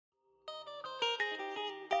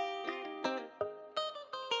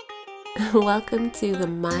Welcome to the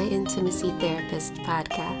My Intimacy Therapist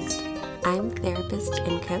podcast. I'm therapist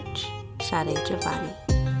and coach, Sade Giovanni.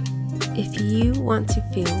 If you want to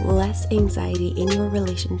feel less anxiety in your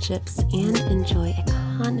relationships and enjoy a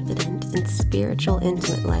confident and spiritual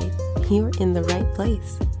intimate life, you're in the right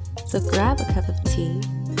place. So grab a cup of tea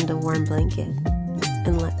and a warm blanket,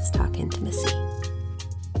 and let's talk intimacy.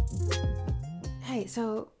 Hey,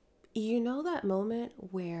 so you know that moment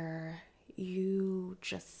where you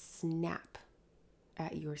just snap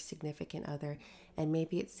at your significant other, and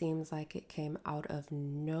maybe it seems like it came out of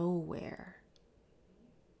nowhere,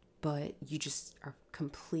 but you just are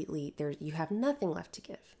completely there, you have nothing left to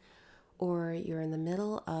give, or you're in the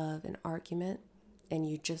middle of an argument and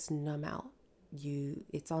you just numb out.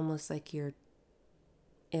 It's almost like you're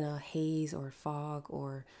in a haze or fog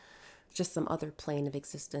or just some other plane of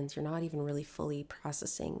existence. You're not even really fully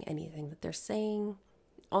processing anything that they're saying.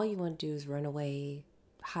 All you want to do is run away,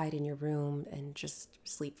 hide in your room, and just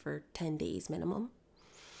sleep for 10 days minimum.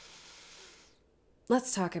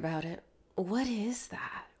 Let's talk about it. What is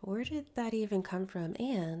that? Where did that even come from?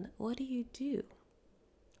 And what do you do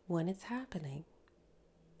when it's happening?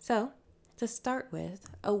 So, to start with,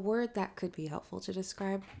 a word that could be helpful to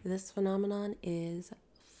describe this phenomenon is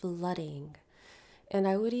flooding. And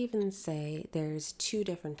I would even say there's two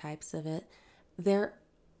different types of it. There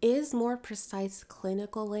is more precise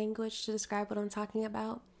clinical language to describe what I'm talking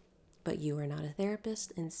about, but you are not a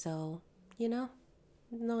therapist, and so,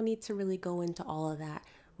 no need to really go into all of that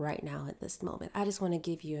right now at this moment. I just want to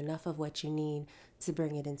give you enough of what you need to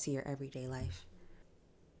bring it into your everyday life.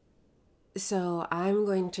 So I'm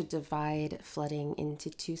going to divide flooding into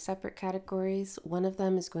two separate categories. One of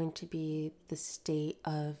them is going to be the state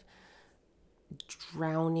of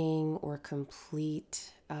drowning or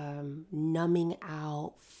complete numbing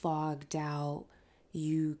out, fogged out.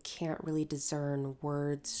 You can't really discern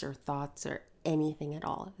words or thoughts or anything at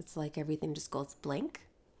all. It's like everything just goes blank.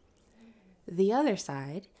 The other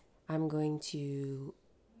side, I'm going to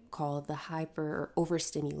call the hyper or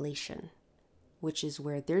overstimulation, which is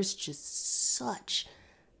where there's just such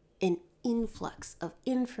an influx of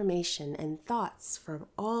information and thoughts from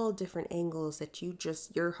all different angles that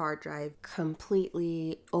your hard drive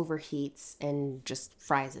completely overheats and just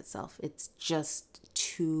fries itself. It's just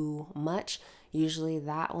too much. Usually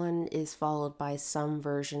that one is followed by some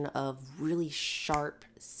version of really sharp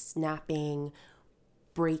snapping,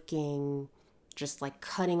 breaking, just like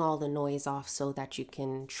cutting all the noise off so that you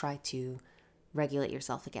can try to regulate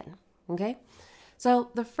yourself again. Okay?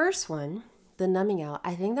 So the first one, the numbing out,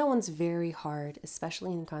 I think that one's very hard,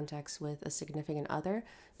 especially in context with a significant other,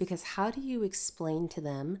 because how do you explain to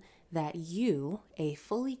them that you, a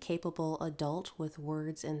fully capable adult with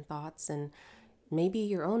words and thoughts and maybe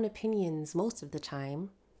your own opinions most of the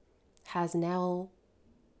time, has now,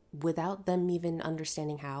 without them even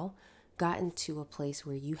understanding how, gotten to a place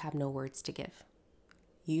where you have no words to give.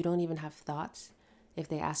 You don't even have thoughts. If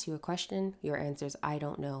they ask you a question, your answer is, I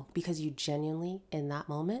don't know, because you genuinely, in that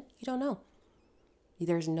moment, you don't know.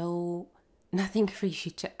 There's nothing for you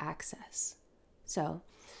to access. So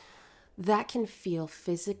that can feel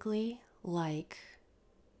physically numbing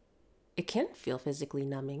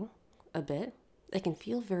a bit. It can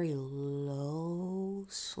feel very low,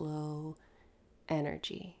 slow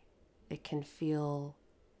energy. It can feel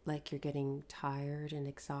like you're getting tired and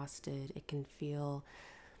exhausted. It can feel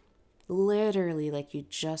literally like you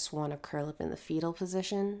just want to curl up in the fetal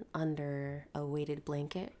position under a weighted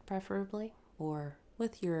blanket, preferably, or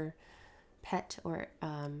with your pet or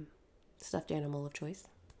stuffed animal of choice.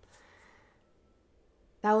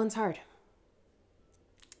 That one's hard.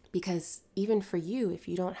 Because even for you, if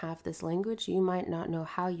you don't have this language, you might not know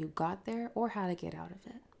how you got there or how to get out of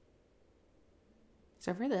it.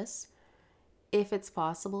 So for this, if it's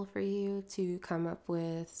possible for you to come up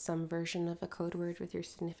with some version of a code word with your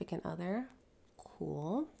significant other,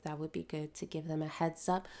 cool. That would be good to give them a heads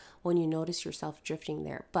up when you notice yourself drifting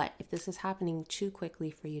there. But if this is happening too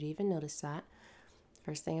quickly for you to even notice that,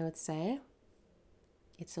 first thing I would say,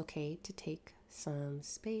 it's okay to take some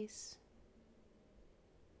space.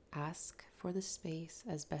 Ask for the space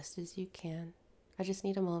as best as you can. I just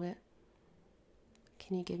need a moment.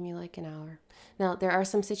 Can you give me like an hour? Now, there are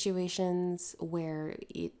some situations where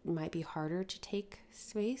it might be harder to take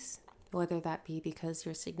space, whether that be because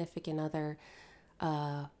your significant other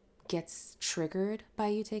gets triggered by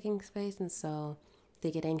you taking space, and so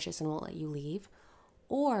they get anxious and won't let you leave.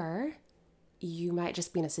 Or you might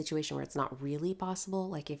just be in a situation where it's not really possible,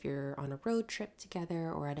 like if you're on a road trip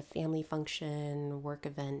together or at a family function, work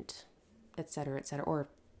event, etc., or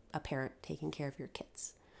a parent taking care of your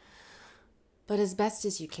kids. But as best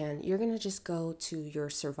as you can, you're going to just go to your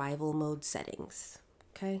survival mode settings,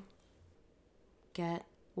 okay? Get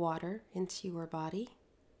water into your body.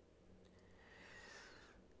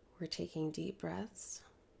 We're taking deep breaths.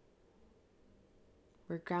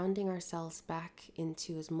 We're grounding ourselves back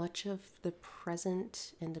into as much of the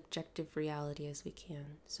present and objective reality as we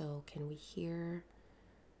can. So can we hear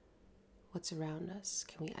what's around us?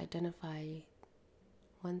 Can we identify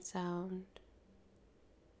one sound,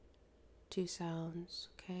 two sounds?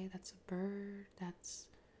 Okay, that's a bird, that's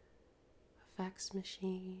a fax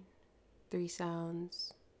machine. 3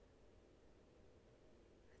 sounds.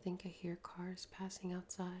 I think I hear cars passing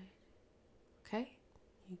outside. Okay,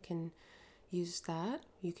 you can use that.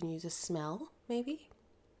 You can use a smell, maybe.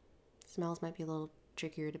 Smells might be a little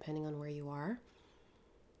trickier depending on where you are.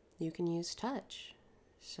 You can use touch.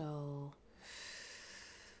 So,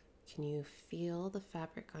 can you feel the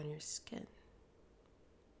fabric on your skin?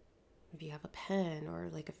 If you have a pen or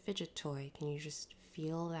like a fidget toy, can you just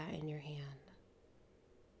feel that in your hand?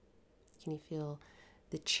 Can you feel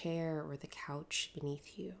the chair or the couch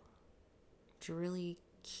beneath you? You're really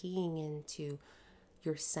keying into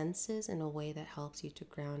your senses in a way that helps you to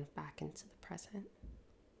ground back into the present.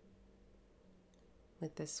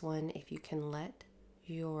 With this one, if you can let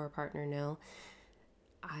your partner know,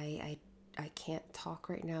 I can't talk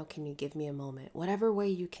right now, can you give me a moment? Whatever way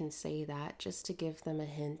you can say that, just to give them a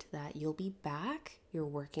hint that you'll be back. You're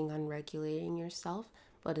working on regulating yourself,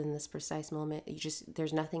 but in this precise moment,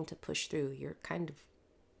 there's nothing to push through. You're kind of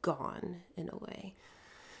gone in a way,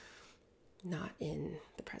 not in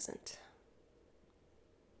the present.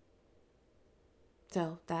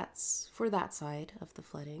 So that's for that side of the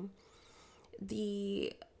flooding.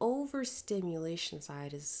 The overstimulation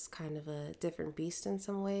side is kind of a different beast in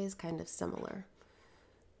some ways, kind of similar.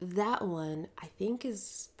 That one, I think,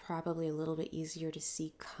 is probably a little bit easier to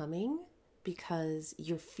see coming because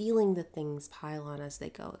you're feeling the things pile on as they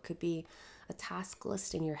go. It could be a task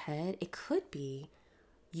list in your head. It could be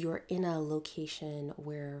you're in a location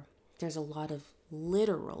where there's a lot of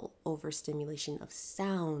literal overstimulation of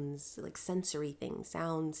sounds, like sensory things,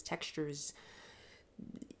 sounds, textures.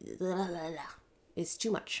 Blah, blah, blah. It's too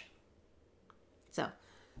much. So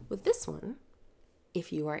with this one,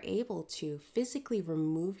 if you are able to physically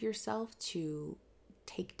remove yourself to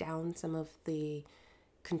take down some of the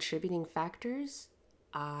contributing factors,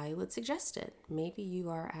 I would suggest it. Maybe you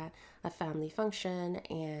are at a family function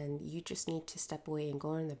and you just need to step away and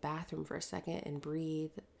go in the bathroom for a second and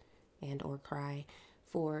breathe and or cry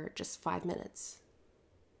for just 5 minutes.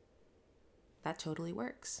 That totally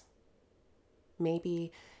works.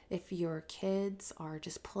 Maybe if your kids are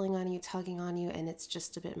just pulling on you, tugging on you, and it's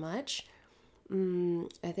just a bit much,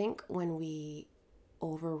 I think when we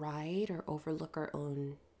override or overlook our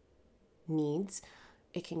own needs,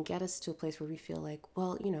 it can get us to a place where we feel like,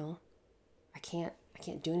 well, I can't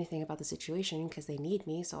do anything about the situation because they need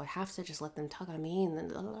me, so I have to just let them tug on me, and then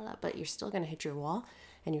blah, blah, blah. But you're still going to hit your wall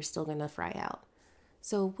and you're still going to fry out.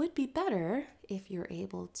 So it would be better if you're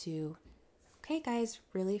able to, okay guys,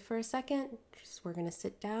 really for a second, we're going to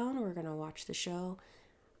sit down, we're going to watch the show,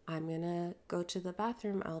 I'm going to go to the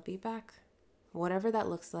bathroom, I'll be back. Whatever that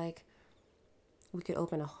looks like, we could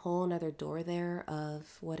open a whole nother door there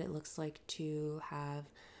of what it looks like to have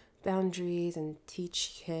boundaries and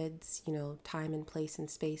teach kids, time and place and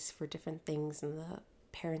space for different things in the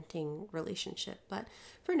parenting relationship. But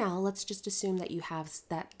for now, let's just assume that you have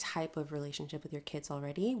that type of relationship with your kids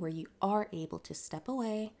already, where you are able to step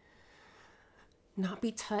away, not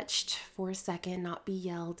be touched for a second, not be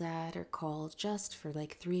yelled at or called, just for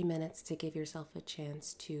like 3 minutes to give yourself a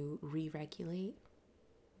chance to re-regulate,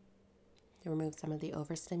 remove some of the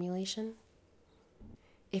overstimulation.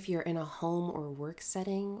 If you're in a home or work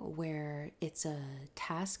setting where it's a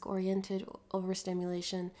task-oriented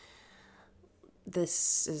overstimulation,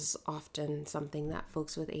 this is often something that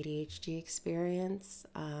folks with ADHD experience.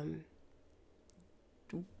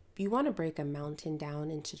 You want to break a mountain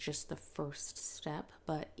down into just the first step,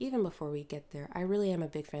 but even before we get there, I really am a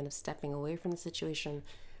big fan of stepping away from the situation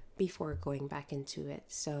before going back into it.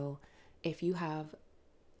 So if you have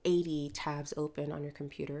 80 tabs open on your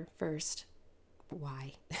computer, first,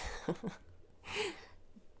 why?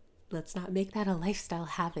 Let's not make that a lifestyle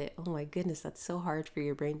habit. Oh my goodness, that's so hard for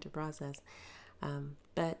your brain to process.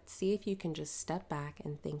 But see if you can just step back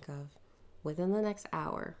and think of, within the next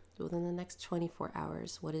hour, within the next 24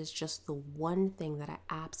 hours, what is just the one thing that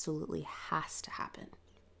absolutely has to happen?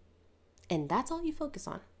 And that's all you focus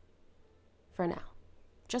on for now.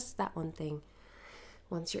 Just that one thing.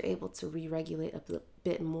 Once you're able to re-regulate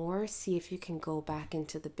bit more, see if you can go back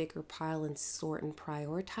into the bigger pile and sort and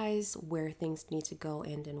prioritize where things need to go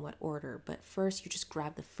and in what order. But first, you just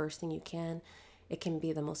grab the first thing you can. It can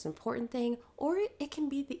be the most important thing, or it can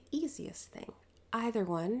be the easiest thing. Either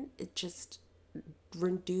one, it just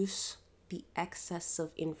reduce the excess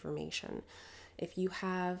of information. If you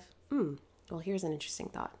have, well, here's an interesting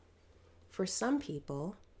thought. For some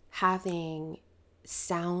people, having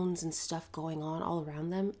sounds and stuff going on all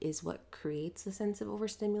around them is what creates a sense of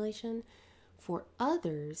overstimulation. For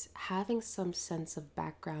others, having some sense of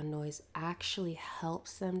background noise actually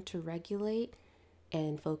helps them to regulate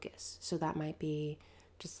and focus. So that might be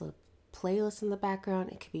just a playlist in the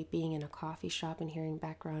background. It could be being in a coffee shop and hearing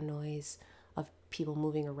background noise of people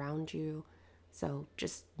moving around you. So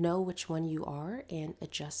just know which one you are and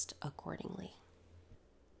adjust accordingly.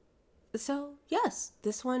 So yes,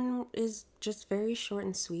 this one is just very short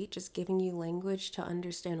and sweet, just giving you language to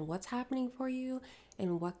understand what's happening for you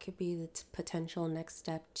and what could be the potential next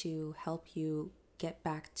step to help you get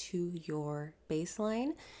back to your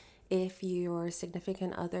baseline. If your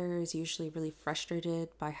significant other is usually really frustrated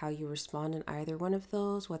by how you respond in either one of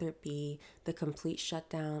those, whether it be the complete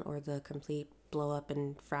shutdown or the complete blow up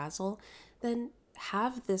and frazzle, then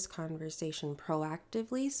have this conversation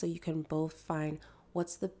proactively so you can both find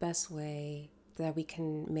what's the best way that we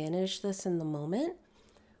can manage this in the moment.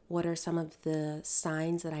 What are some of the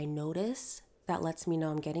signs that I notice that lets me know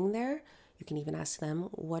I'm getting there? You can even ask them,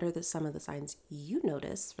 what are some of the signs you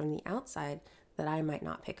notice from the outside that I might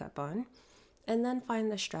not pick up on? And then find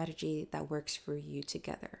the strategy that works for you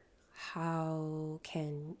together. How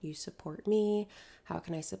can you support me? How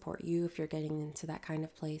can I support you if you're getting into that kind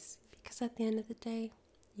of place? Because at the end of the day,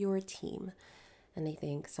 you're a team. And I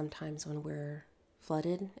think sometimes when we're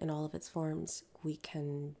flooded in all of its forms, we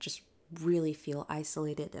can just really feel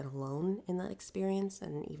isolated and alone in that experience,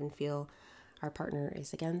 and even feel our partner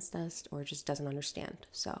is against us or just doesn't understand.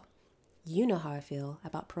 So you know how I feel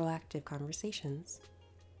about proactive conversations.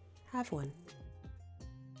 Have one.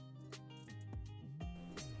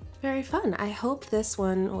 Very fun. I hope this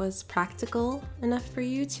one was practical enough for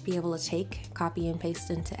you to be able to take, copy, and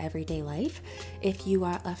paste into everyday life. If you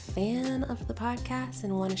are a fan of the podcast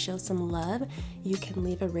and want to show some love, you can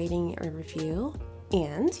leave a rating or review.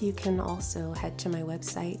 And you can also head to my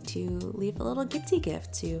website to leave a little gifty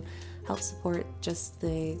gift to help support just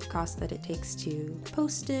the cost that it takes to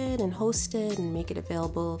post it and host it and make it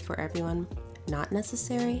available for everyone. Not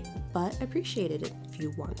necessary, but appreciated if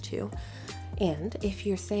you want to. And if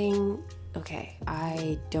you're saying, okay,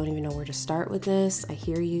 I don't even know where to start with this, I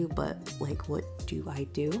hear you, but what do I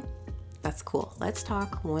do? That's cool. Let's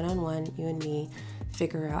talk one-on-one, you and me,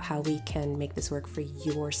 figure out how we can make this work for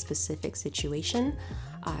your specific situation.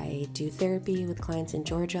 I do therapy with clients in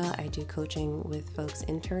Georgia. I do coaching with folks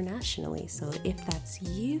internationally. So if that's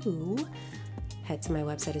you, head to my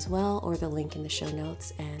website as well, or the link in the show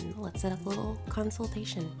notes, and let's set up a little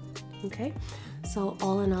consultation. Okay? So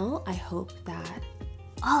all in all, I hope that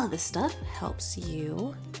all of this stuff helps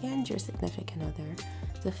you and your significant other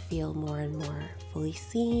to feel more and more fully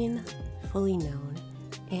seen, fully known,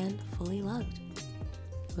 and fully loved.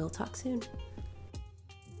 We'll talk soon.